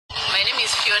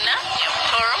Phiona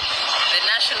Nyamutoro, the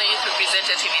National Youth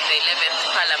Representative in the 11th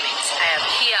Parliament. I am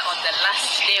here on the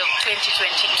last day of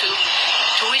 2022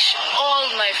 to wish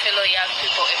all my fellow young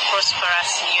people a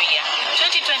prosperous new year.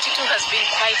 2022 has been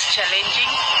quite challenging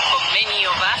for many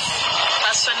of us.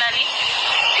 Personally,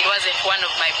 it wasn't one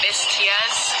of my best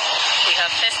years. We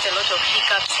have faced a lot of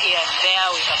hiccups here and there.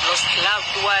 We have lost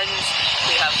loved ones.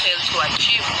 We have failed to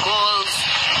achieve goals.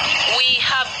 We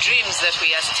have dreams that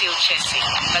we are still chasing,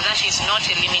 but that is not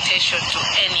a limitation to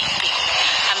anything.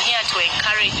 I'm here to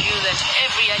encourage you that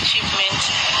every achievement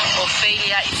or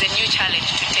failure is a new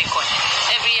challenge to take on.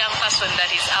 Every young person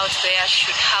that is out there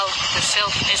should have the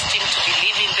self-esteem to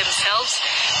believe in themselves,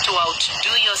 to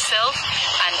outdo yourself,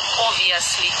 and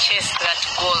obviously chase that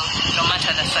goal no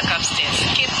matter the circumstance.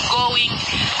 Keep going.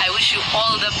 I wish you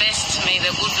all the best. May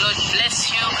the good Lord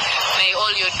bless you. May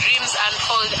all your dreams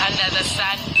unfold under the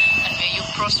sun, and may you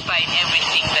prosper in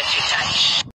everything that you touch.